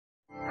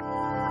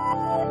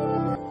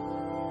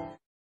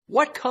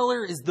What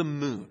color is the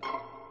moon?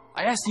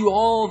 I asked you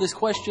all this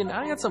question, and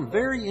I got some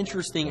very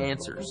interesting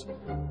answers.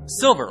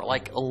 Silver,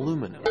 like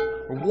aluminum.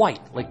 Or white,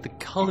 like the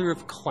color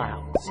of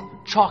clouds.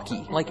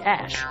 Chalky, like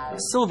ash.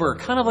 Silver,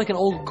 kind of like an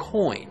old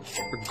coin.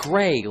 Or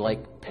gray,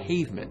 like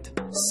pavement.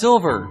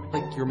 Silver,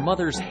 like your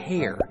mother's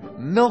hair.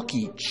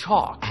 Milky,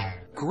 chalk.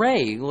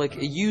 Gray, like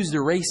a used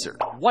eraser.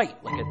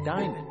 White, like a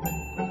diamond.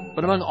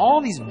 But among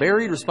all these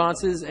varied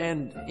responses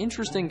and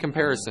interesting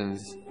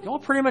comparisons, y'all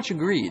pretty much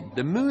agreed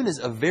the moon is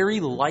a very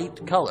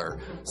light color,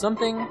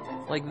 something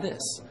like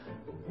this.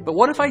 But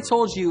what if I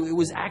told you it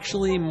was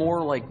actually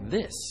more like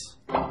this?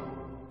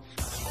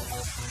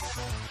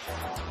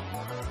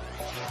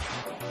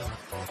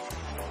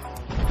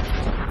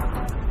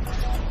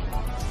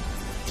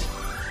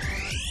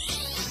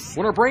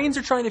 When our brains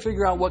are trying to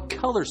figure out what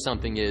color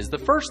something is, the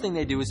first thing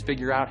they do is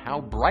figure out how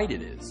bright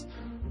it is.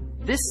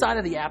 This side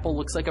of the apple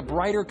looks like a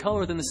brighter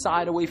color than the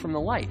side away from the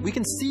light. We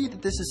can see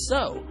that this is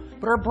so,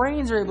 but our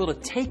brains are able to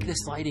take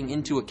this lighting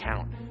into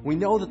account. We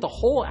know that the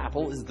whole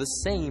apple is the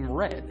same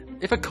red.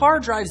 If a car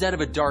drives out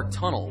of a dark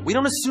tunnel, we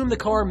don't assume the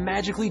car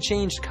magically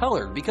changed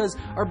color because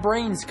our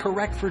brains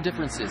correct for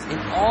differences in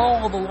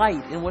all the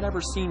light in whatever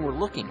scene we're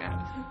looking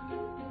at.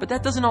 But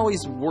that doesn't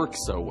always work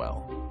so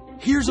well.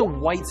 Here's a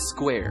white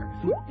square.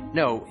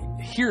 No,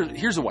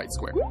 here's a white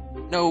square.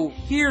 No,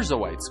 here's a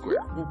white square.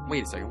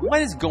 Wait a second,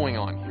 what is going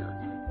on here?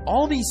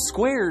 All these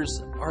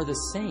squares are the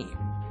same.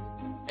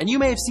 And you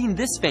may have seen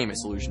this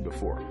famous illusion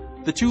before.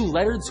 The two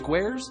lettered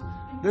squares,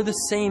 they're the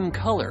same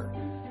color.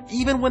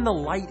 Even when the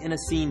light in a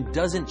scene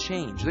doesn't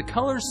change, the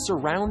colors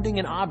surrounding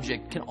an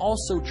object can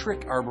also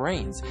trick our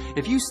brains.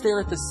 If you stare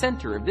at the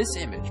center of this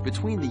image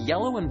between the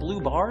yellow and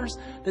blue bars,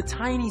 the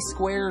tiny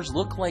squares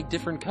look like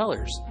different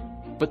colors.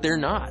 But they're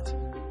not.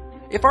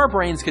 If our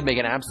brains could make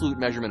an absolute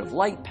measurement of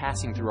light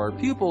passing through our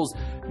pupils,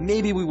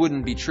 maybe we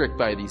wouldn't be tricked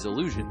by these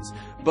illusions.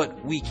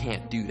 But we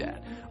can't do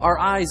that. Our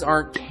eyes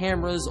aren't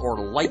cameras or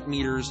light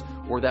meters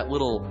or that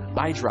little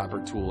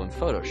eyedropper tool in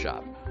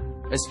Photoshop.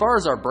 As far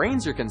as our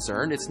brains are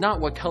concerned, it's not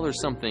what color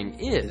something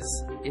is,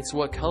 it's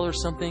what color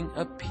something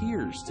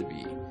appears to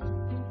be.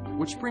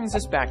 Which brings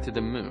us back to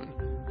the moon.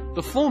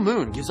 The full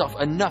moon gives off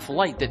enough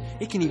light that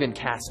it can even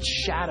cast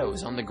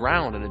shadows on the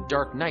ground on a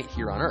dark night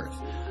here on Earth.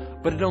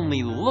 But it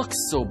only looks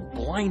so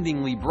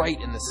blindingly bright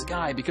in the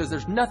sky because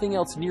there's nothing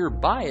else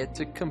nearby it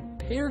to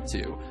compare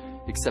to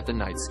except the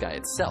night sky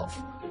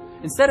itself.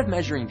 Instead of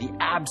measuring the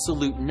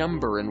absolute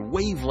number and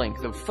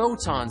wavelength of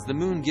photons the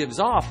moon gives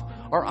off,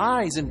 our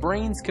eyes and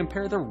brains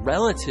compare the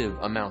relative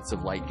amounts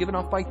of light given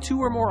off by two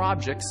or more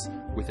objects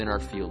within our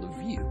field of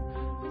view.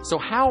 So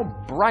how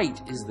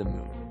bright is the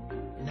moon?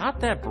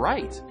 Not that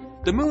bright.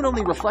 The moon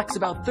only reflects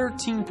about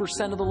 13%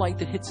 of the light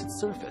that hits its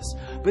surface.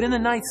 But in the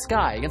night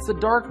sky, against the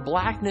dark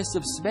blackness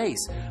of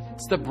space,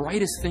 it's the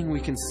brightest thing we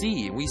can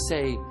see, and we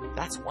say,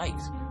 that's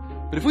white.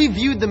 But if we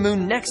viewed the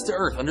moon next to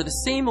Earth under the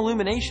same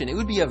illumination, it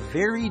would be a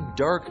very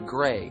dark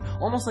gray,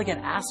 almost like an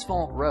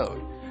asphalt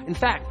road. In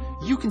fact,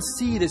 you can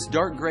see this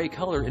dark gray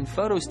color in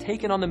photos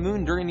taken on the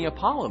moon during the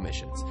Apollo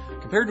missions.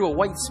 Compared to a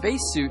white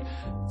spacesuit,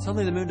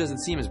 suddenly the moon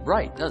doesn't seem as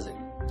bright, does it?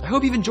 I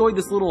hope you've enjoyed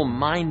this little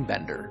mind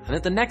bender, and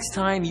that the next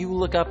time you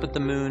look up at the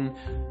moon,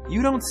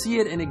 you don't see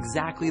it in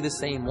exactly the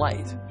same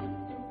light.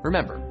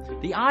 Remember,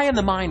 the eye and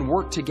the mind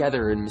work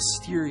together in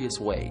mysterious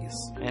ways,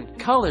 and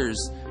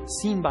colors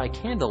seen by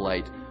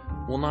candlelight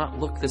will not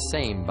look the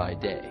same by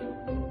day.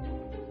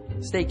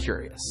 Stay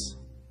curious.